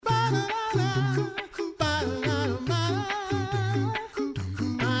You're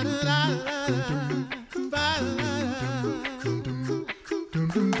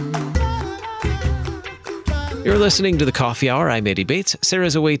listening to The Coffee Hour. I'm Eddie Bates.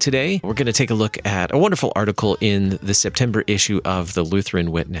 Sarah's away today. We're going to take a look at a wonderful article in the September issue of the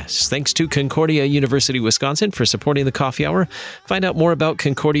Lutheran Witness. Thanks to Concordia University, Wisconsin for supporting The Coffee Hour. Find out more about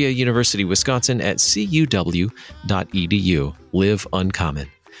Concordia University, Wisconsin at cuw.edu. Live uncommon.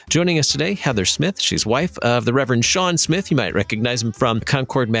 Joining us today, Heather Smith. She's wife of the Reverend Sean Smith. You might recognize him from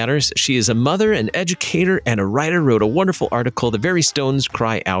Concord Matters. She is a mother, an educator, and a writer. Wrote a wonderful article, The Very Stones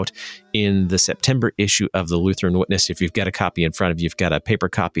Cry Out, in the September issue of the Lutheran Witness. If you've got a copy in front of you, you've got a paper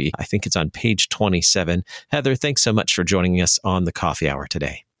copy. I think it's on page 27. Heather, thanks so much for joining us on the Coffee Hour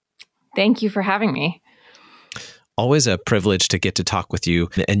today. Thank you for having me. Always a privilege to get to talk with you.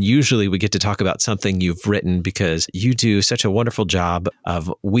 And usually we get to talk about something you've written because you do such a wonderful job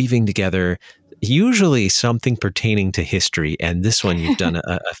of weaving together usually something pertaining to history. And this one, you've done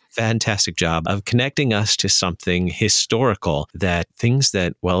a fantastic job of connecting us to something historical, that things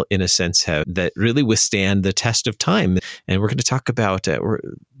that, well, in a sense, that really withstand the test of time. And we're going to talk about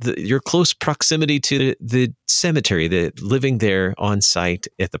your close proximity to the cemetery, the living there on site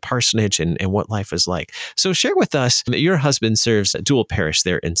at the parsonage, and what life is like. So share with us, your husband serves a dual parish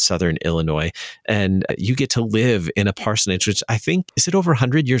there in Southern Illinois, and you get to live in a parsonage, which I think, is it over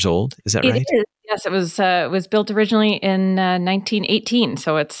 100 years old? Is that right? It is. Yes, it was built originally in 1918,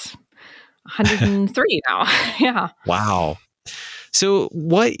 so it's 103 now. Yeah. Wow. So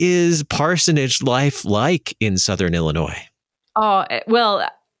what is parsonage life like in Southern Illinois? Oh, well,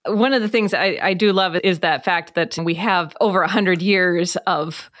 one of the things I do love is that fact that we have over 100 years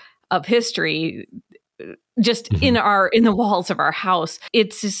of history just in the walls of our house.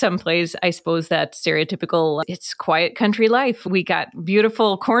 It's someplace, I suppose, that stereotypical, it's quiet country life. We got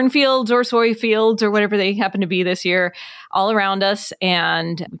beautiful cornfields or soy fields or whatever they happen to be this year all around us.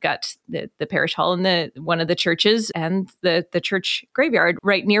 And we got the parish hall and one of the churches and the church graveyard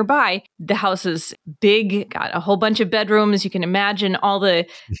right nearby. The house is big, got a whole bunch of bedrooms. You can imagine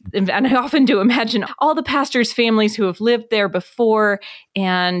and I often do imagine all the pastors' families who have lived there before,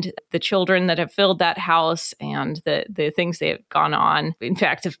 and the children that have filled that house, and the things they have gone on. In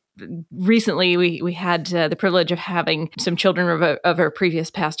fact, recently we had the privilege of having some children of our previous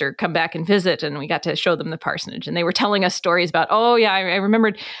pastor come back and visit, and we got to show them the parsonage. And they were telling us stories about, oh yeah, I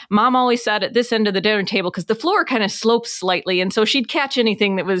remembered Mom always sat at this end of the dinner table because the floor kind of slopes slightly, and so she'd catch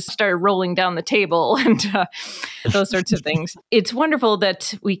anything that started rolling down the table and those sorts of things. It's wonderful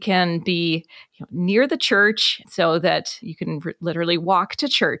that we can be near the church so that you can literally walk to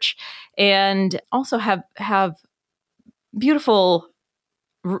church, and also have beautiful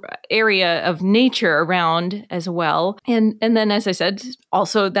area of nature around as well. And then, as I said,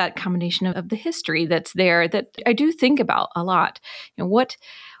 also that combination of the history that's there that I do think about a lot.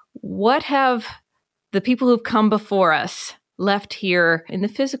 What have the people who've come before us left here in the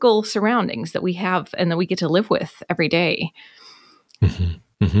physical surroundings that we have and that we get to live with every day? Mm-hmm.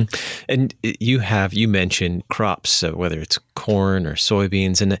 Mm-hmm. And you mentioned crops, whether it's corn or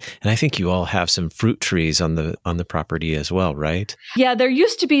soybeans, and I think you all have some fruit trees on the property as well, right? Yeah, there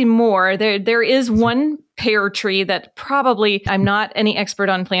used to be more. There is one pear tree that probably, I'm not any expert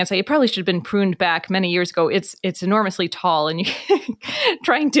on plants. It probably should have been pruned back many years ago. It's enormously tall, and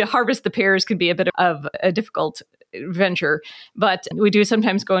trying to harvest the pears could be a bit of a difficult venture. But we do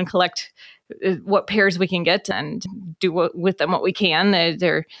sometimes go and collect what pears we can get and do with them what we can.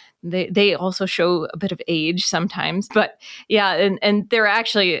 They also show a bit of age sometimes, but yeah, and there are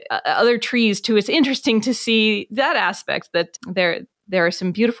actually other trees too. It's interesting to see that aspect, that there are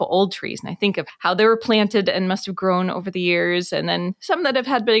some beautiful old trees, and I think of how they were planted and must have grown over the years, and then some that have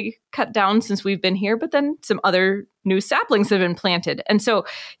had to be cut down since we've been here, but then some other new saplings have been planted. And so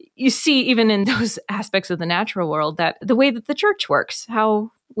you see, even in those aspects of the natural world, that the way that the church works,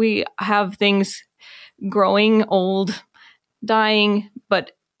 how we have things growing, old, dying,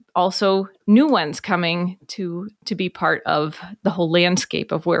 but also new ones coming to be part of the whole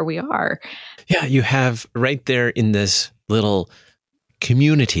landscape of where we are. Yeah, you have right there in this little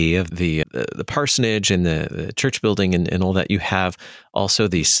community of the parsonage and the church building and all that, you have also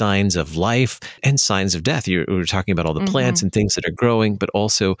these signs of life and signs of death. We were talking about all the plants and things that are growing, but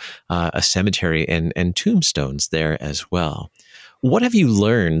also a cemetery and tombstones there as well. What have you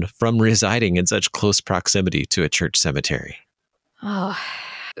learned from residing in such close proximity to a church cemetery? Oh,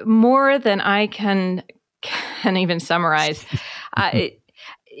 more than I can even summarize.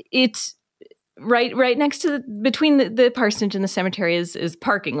 It's right next to between the parsonage and the cemetery is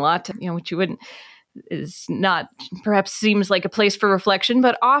parking lot, which you wouldn't is not, perhaps seems like a place for reflection,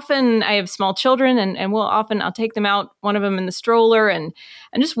 but often I have small children and I'll take them out, one of them in the stroller, and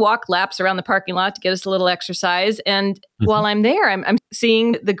just walk laps around the parking lot to get us a little exercise. And while I'm there, I'm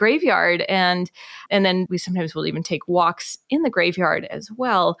seeing the graveyard, and then we sometimes will even take walks in the graveyard as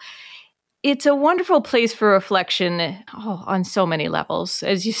well. It's a wonderful place for reflection on so many levels.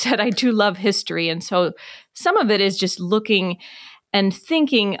 As you said, I do love history. And so some of it is just looking and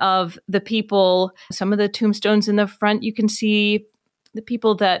thinking of the people. Some of the tombstones in the front, you can see the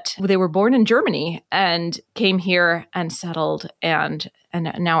people that they were born in Germany and came here and settled and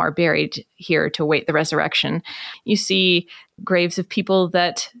now are buried here to await the resurrection. You see graves of people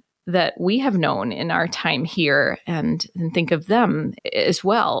that we have known in our time here and think of them as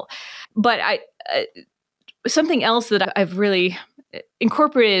well. But something else that I've really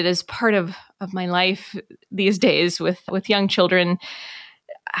incorporated as part of my life these days with young children,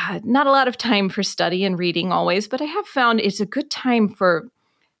 not a lot of time for study and reading always, but I have found it's a good time for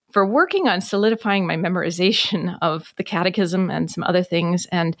working on solidifying my memorization of the catechism and some other things.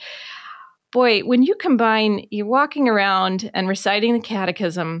 And boy, when you combine you walking around and reciting the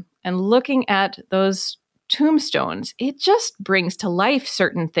catechism and looking at those tombstones, it just brings to life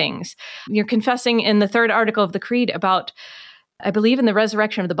certain things. You're confessing in the third article of the Creed about, I believe, in the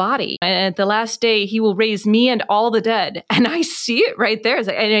resurrection of the body. And at the last day, he will raise me and all the dead. And I see it right there.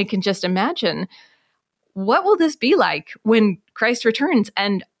 And I can just imagine, what will this be like when Christ returns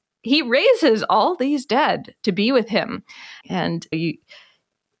and he raises all these dead to be with him? And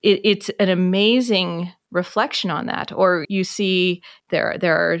it's an amazing reflection on that. Or you see there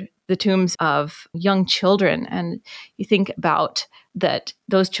are the tombs of young children, and you think about that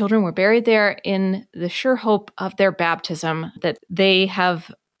those children were buried there in the sure hope of their baptism, that they have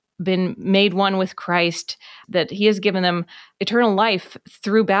been made one with Christ, that he has given them eternal life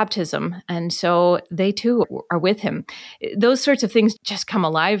through baptism. And so they too are with him. Those sorts of things just come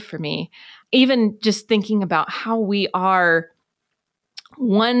alive for me. Even just thinking about how we are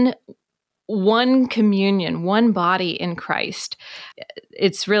one communion, one body in Christ.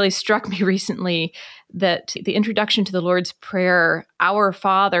 It's really struck me recently that the introduction to the Lord's Prayer, Our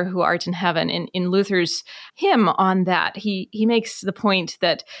Father who art in heaven, in Luther's hymn on that, he makes the point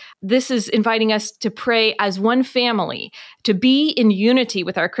that this is inviting us to pray as one family, to be in unity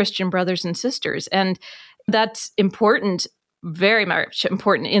with our Christian brothers and sisters. And that's important, very much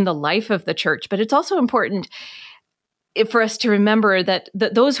important in the life of the church, but it's also important for us to remember that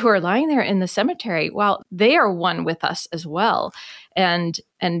those who are lying there in the cemetery, well, they are one with us as well. And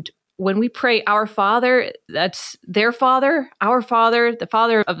when we pray, Our Father, that's their Father, our Father, the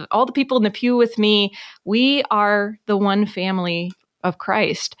Father of all the people in the pew with me. We are the one family of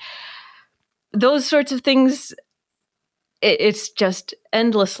Christ. Those sorts of things, it's just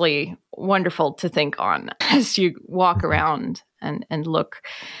endlessly wonderful to think on as you walk around and look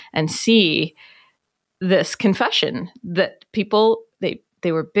and see this confession that people,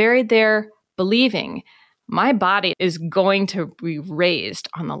 they were buried there believing my body is going to be raised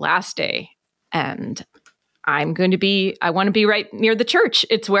on the last day. And I want to be right near the church.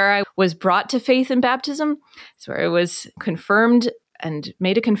 It's where I was brought to faith in baptism. It's where I was confirmed and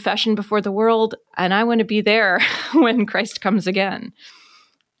made a confession before the world. And I want to be there when Christ comes again.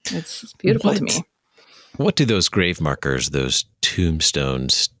 It's beautiful to me. What do those grave markers, those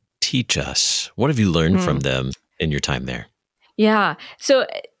tombstones, teach us? What have you learned from them in your time there? Yeah. So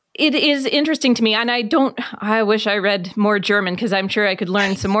it is interesting to me. And I wish I read more German because I'm sure I could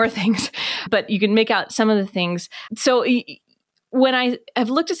learn some more things, but you can make out some of the things. So when I have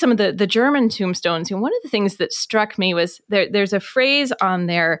looked at some of the German tombstones, one of the things that struck me was there's a phrase on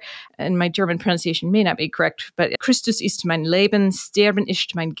there, and my German pronunciation may not be correct, but Christus ist mein Leben, sterben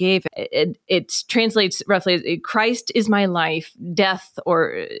ist mein Geben. It translates roughly, Christ is my life, death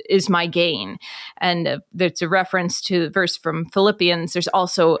or is my gain. And there's a reference to the verse from Philippians. There's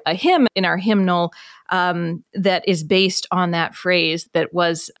also a hymn in our hymnal that is based on that phrase that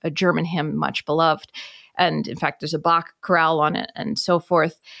was a German hymn, much beloved. And in fact, there's a Bach chorale on it and so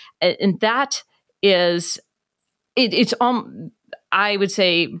forth. And that is, it's I would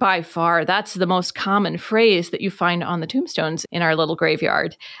say by far, that's the most common phrase that you find on the tombstones in our little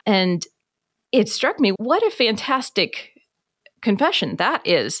graveyard. And it struck me, what a fantastic confession that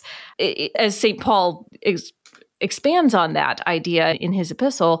is. As St. Paul expands on that idea in his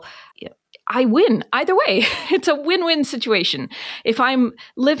epistle, I win either way. It's a win-win situation. If I'm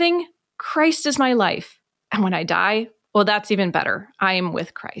living, Christ is my life. And when I die, well, that's even better. I am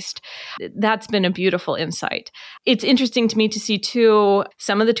with Christ. That's been a beautiful insight. It's interesting to me to see, too,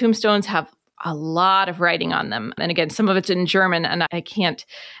 some of the tombstones have a lot of writing on them. And again, some of it's in German, and I can't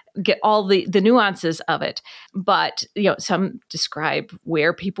get all the nuances of it. But, some describe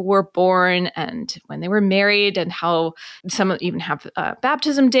where people were born and when they were married, and how some even have a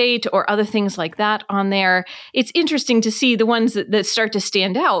baptism date or other things like that on there. It's interesting to see the ones that start to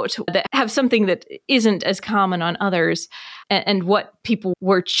stand out, that have something that isn't as common on others, and what people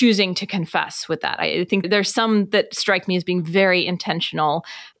were choosing to confess with that. I think there's some that strike me as being very intentional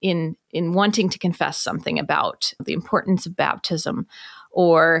in wanting to confess something about the importance of baptism,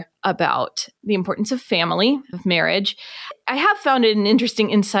 or about the importance of family, of marriage. I have found it an interesting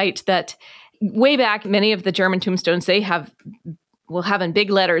insight that way back, many of the German tombstones, will have in big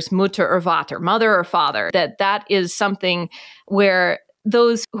letters, Mutter or Vater, mother or father, that is something where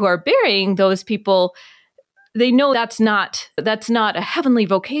those who are burying those people, they know that's not a heavenly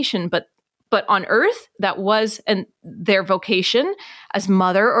vocation, but on earth, that was their vocation as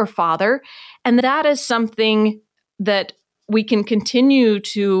mother or father. And that is something that we can continue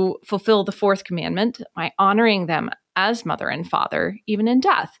to fulfill the fourth commandment by honoring them as mother and father, even in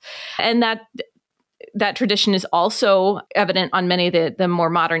death. And that tradition is also evident on many of the more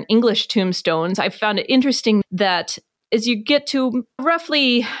modern English tombstones. I found it interesting that as you get to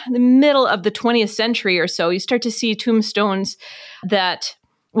roughly the middle of the 20th century or so, you start to see tombstones that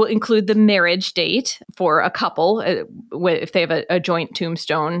will include the marriage date for a couple, if they have a joint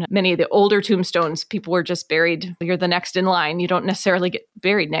tombstone. Many of the older tombstones, people were just buried. You're the next in line. You don't necessarily get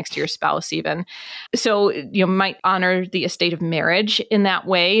buried next to your spouse even. So you might honor the estate of marriage in that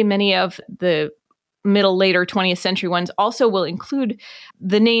way. Many of the later 20th century ones also will include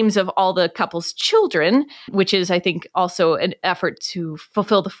the names of all the couple's children, which is, I think, also an effort to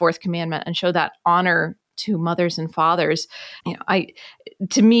fulfill the fourth commandment and show that honor to mothers and fathers.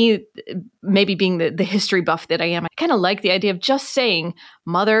 To me, maybe being the history buff that I am, I kind of like the idea of just saying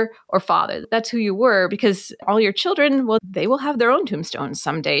mother or father. That's who you were, because all your children, well, they will have their own tombstones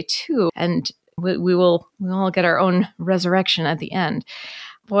someday too. And we'll all get our own resurrection at the end.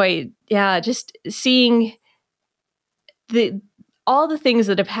 Boy, yeah, just seeing all the things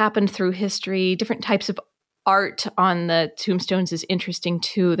that have happened through history, different types of art on the tombstones is interesting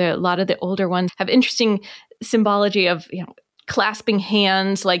too. A lot of the older ones have interesting symbology of, clasping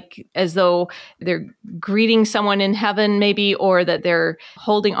hands, like as though they're greeting someone in heaven maybe, or that they're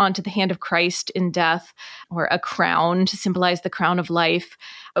holding on to the hand of Christ in death, or a crown to symbolize the crown of life.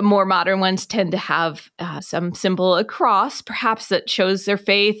 More modern ones tend to have some symbol, a cross, perhaps, that shows their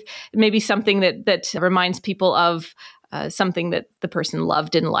faith, maybe something that reminds people of something that the person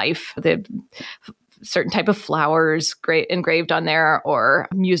loved in life. The certain type of flowers engraved on there, or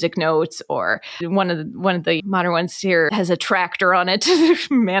music notes, or one of the modern ones here has a tractor on it, a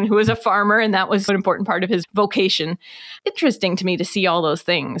man who was a farmer, and that was an important part of his vocation. Interesting to me to see all those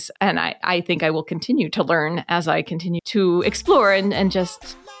things, and I think I will continue to learn as I continue to explore and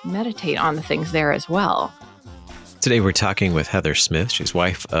just meditate on the things there as well. Today we're talking with Heather Smith. She's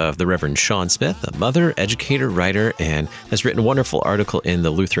wife of the Reverend Sean Smith, a mother, educator, writer, and has written a wonderful article in the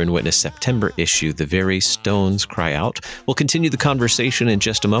Lutheran Witness September issue, The Very Stones Cry Out. We'll continue the conversation in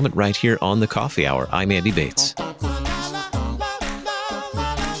just a moment right here on The Coffee Hour. I'm Andy Bates.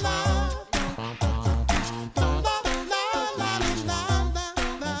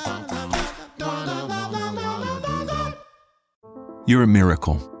 You're a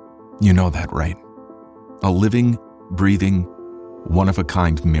miracle. You know that, right? A living, breathing,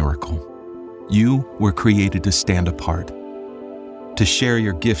 one-of-a-kind miracle. You were created to stand apart, to share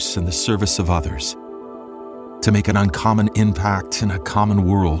your gifts in the service of others, to make an uncommon impact in a common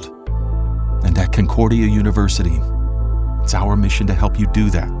world. And at Concordia University, it's our mission to help you do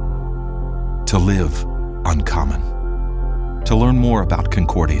that, to live uncommon. To learn more about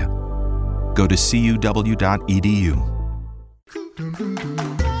Concordia, go to cuw.edu.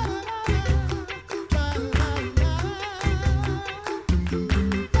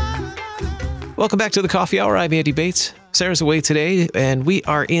 Welcome back to the Coffee Hour. I'm Andy Bates. Sarah's away today, and we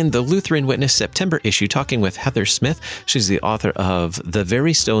are in the Lutheran Witness September issue talking with Heather Smith. She's the author of The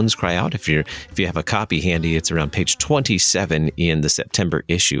Very Stones Cry Out. If you have a copy handy, it's around page 27 in the September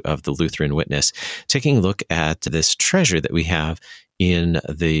issue of the Lutheran Witness, taking a look at this treasure that we have in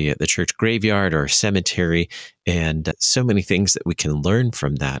the church graveyard or cemetery, and so many things that we can learn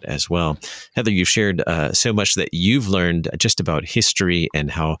from that as well. Heather, you've shared so much that you've learned just about history and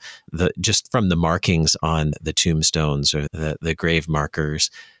how just from the markings on the tombstones or the grave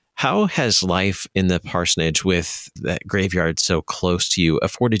markers. How has life in the parsonage with that graveyard so close to you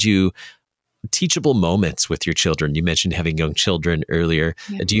afforded you teachable moments with your children? You mentioned having young children earlier.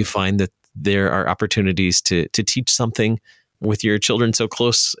 Yeah. Do you find that there are opportunities to teach something with your children so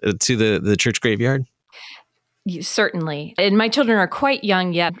close to the church graveyard? Certainly. And my children are quite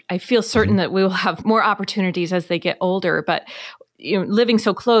young yet. I feel certain that we will have more opportunities as they get older. But living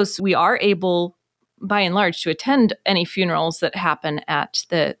so close, we are able, by and large, to attend any funerals that happen at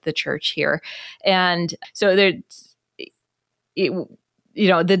the church here. And so the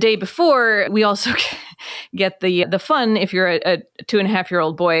day before, we also get the fun, if you're a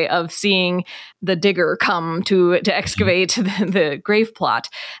 2.5-year-old boy, of seeing the digger come to excavate the grave plot.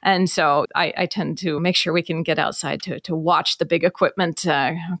 And so I tend to make sure we can get outside to watch the big equipment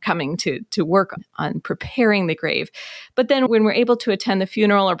coming to work on preparing the grave. But then when we're able to attend the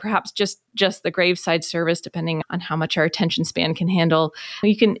funeral, or perhaps just the graveside service, depending on how much our attention span can handle,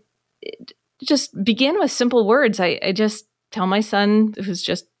 you can just begin with simple words. I just tell my son, who's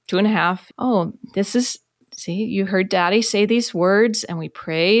just 2.5, see, you heard Daddy say these words, and we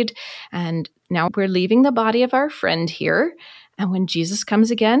prayed, and now we're leaving the body of our friend here. And when Jesus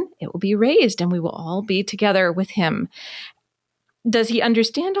comes again, it will be raised, and we will all be together with him. Does he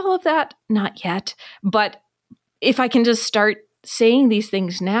understand all of that? Not yet. But if I can just start saying these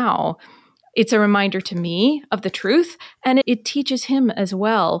things now, it's a reminder to me of the truth, and it teaches him as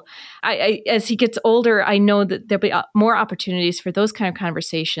well. As he gets older, I know that there'll be more opportunities for those kind of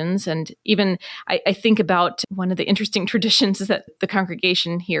conversations. And even I think about one of the interesting traditions that the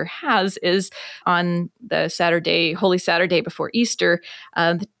congregation here has is on the Saturday, Holy Saturday before Easter,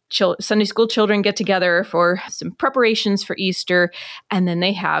 the Sunday school children get together for some preparations for Easter, and then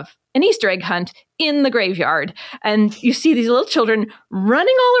they have an Easter egg hunt in the graveyard. And you see these little children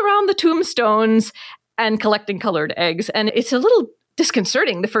running all around the tombstones and collecting colored eggs. And it's a little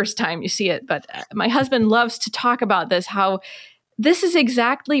disconcerting the first time you see it. But my husband loves to talk about this, how this is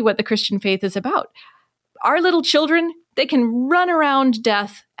exactly what the Christian faith is about. Our little children, they can run around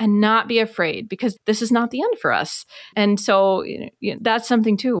death and not be afraid, because this is not the end for us. And so that's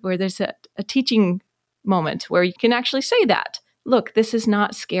something too, where there's a teaching moment where you can actually say that. Look, this is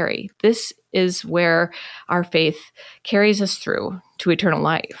not scary. This is where our faith carries us through to eternal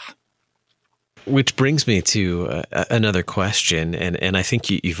life. Which brings me to another question, and I think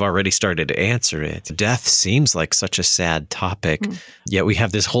you've already started to answer it. Death seems like such a sad topic, yet we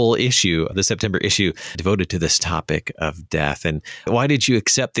have this whole issue, the September issue, devoted to this topic of death. And why did you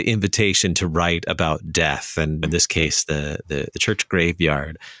accept the invitation to write about death, and in this case, the church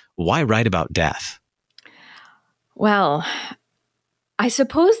graveyard? Why write about death? Well, I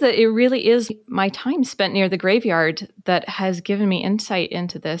suppose that it really is my time spent near the graveyard that has given me insight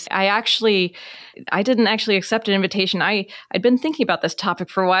into this. I didn't actually accept an invitation. I'd been thinking about this topic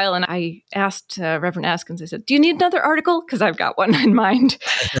for a while, and I asked Reverend Askins, I said, do you need another article? Because I've got one in mind.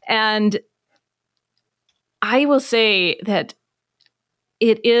 And I will say that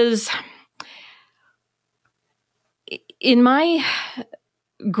it is, in my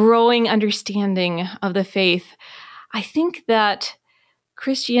growing understanding of the faith, I think that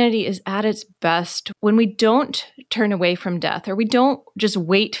Christianity is at its best when we don't turn away from death, or we don't just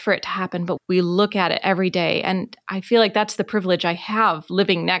wait for it to happen, but we look at it every day. And I feel like that's the privilege I have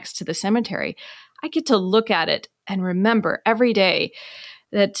living next to the cemetery. I get to look at it and remember every day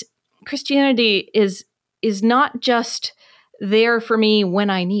that Christianity is not just there for me when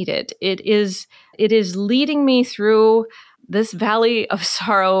I need it. It is leading me through this valley of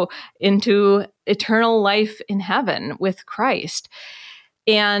sorrow into eternal life in heaven with Christ.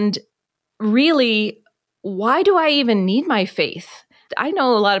 And really, why do I even need my faith? I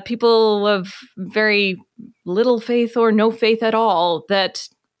know a lot of people of very little faith or no faith at all, that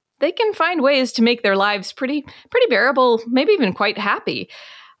they can find ways to make their lives pretty bearable, maybe even quite happy.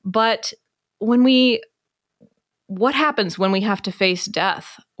 But what happens when we have to face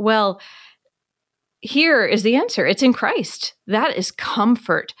death? Well, here is the answer. It's in Christ. That is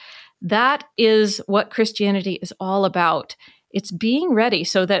comfort. That is what Christianity is all about. It's being ready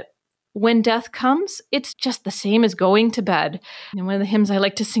so that when death comes, it's just the same as going to bed. And one of the hymns I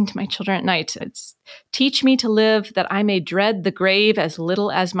like to sing to my children at night, it's, teach me to live that I may dread the grave as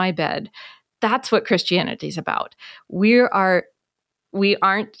little as my bed. That's what Christianity is about. We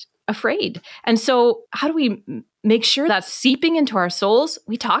aren't afraid. And so how do we make sure that's seeping into our souls?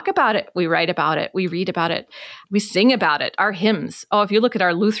 We talk about it. We write about it. We read about it. We sing about it. Our hymns. Oh, if you look at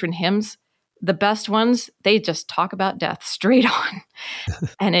our Lutheran hymns, the best ones, they just talk about death straight on.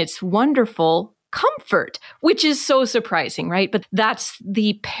 And it's wonderful comfort, which is so surprising, right? But that's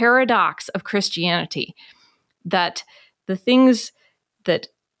the paradox of Christianity, that the things that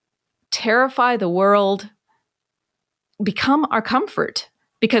terrify the world become our comfort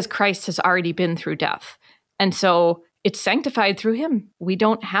because Christ has already been through death. And so it's sanctified through him. We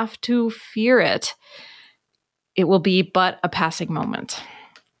don't have to fear it. It will be but a passing moment.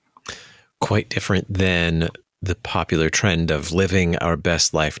 Quite different than the popular trend of living our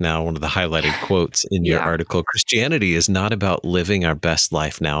best life now. One of the highlighted quotes in your article, Christianity is not about living our best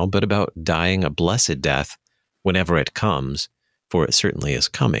life now, but about dying a blessed death whenever it comes, for it certainly is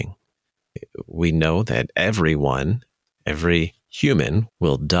coming. We know that everyone, every human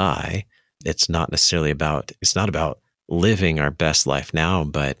will die. It's not about living our best life now,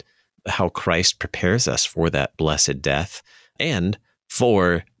 but how Christ prepares us for that blessed death and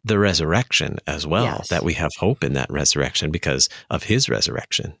for the resurrection as well, Yes. that we have hope in that resurrection because of his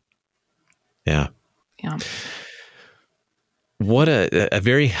resurrection. Yeah. Yeah. What a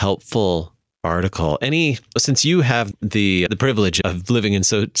very helpful article. Since you have the privilege of living in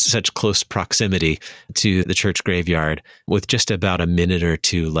such close proximity to the church graveyard, with just about a minute or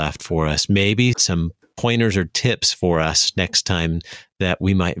two left for us, maybe some pointers or tips for us next time that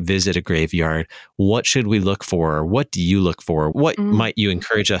we might visit a graveyard. What should we look for? Or what do you look for? What might you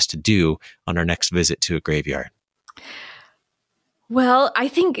encourage us to do on our next visit to a graveyard? Well, I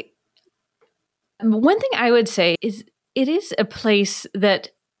think one thing I would say is it is a place that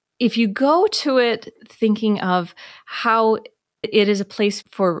if you go to it thinking of how it is a place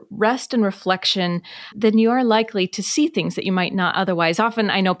for rest and reflection, then you are likely to see things that you might not otherwise.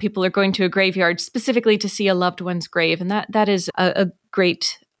 Often I know people are going to a graveyard specifically to see a loved one's grave, and that is a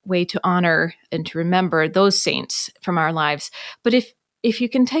great way to honor and to remember those saints from our lives. But if you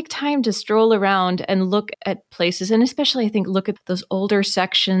can take time to stroll around and look at places, and especially I think look at those older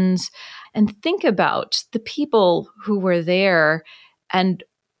sections and think about the people who were there and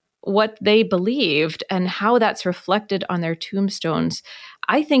what they believed and how that's reflected on their tombstones,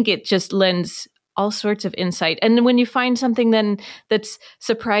 I think it just lends all sorts of insight. And when you find something then that's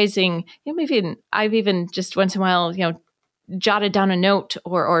surprising, maybe I've even just once in a while, jotted down a note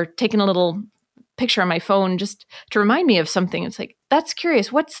or taken a little picture on my phone just to remind me of something. It's like, that's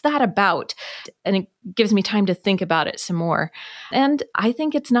curious. What's that about? And it gives me time to think about it some more. And I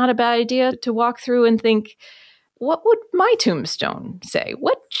think it's not a bad idea to walk through and think, what would my tombstone say?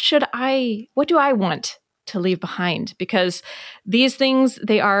 What do I want to leave behind? Because these things,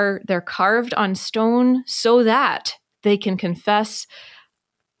 they're carved on stone so that they can confess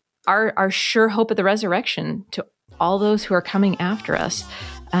our sure hope of the resurrection to all those who are coming after us.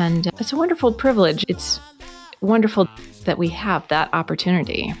 And it's a wonderful privilege. It's wonderful that we have that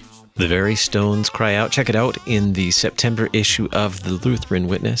opportunity. The Very Stones Cry Out. Check it out in the September issue of the Lutheran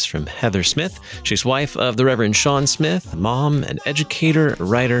Witness from Heather Smith. She's wife of the Reverend Sean Smith, mom, an educator,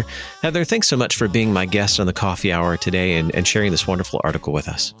 writer. Heather, thanks so much for being my guest on the Coffee Hour today and sharing this wonderful article with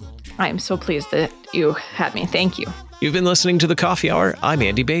us. I am so pleased that you had me. Thank you. You've been listening to the Coffee Hour. I'm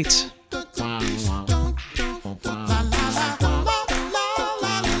Andy Bates.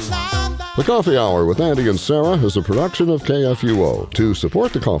 The Coffee Hour with Andy and Sarah is a production of KFUO. To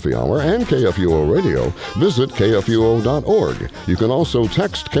support the Coffee Hour and KFUO Radio, visit KFUO.org. You can also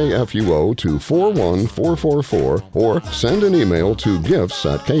text KFUO to 41444 or send an email to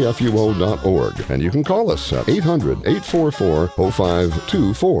gifts@KFUO.org. And you can call us at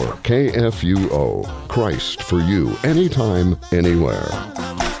 800-844-0524. KFUO. Christ for you, anytime, anywhere.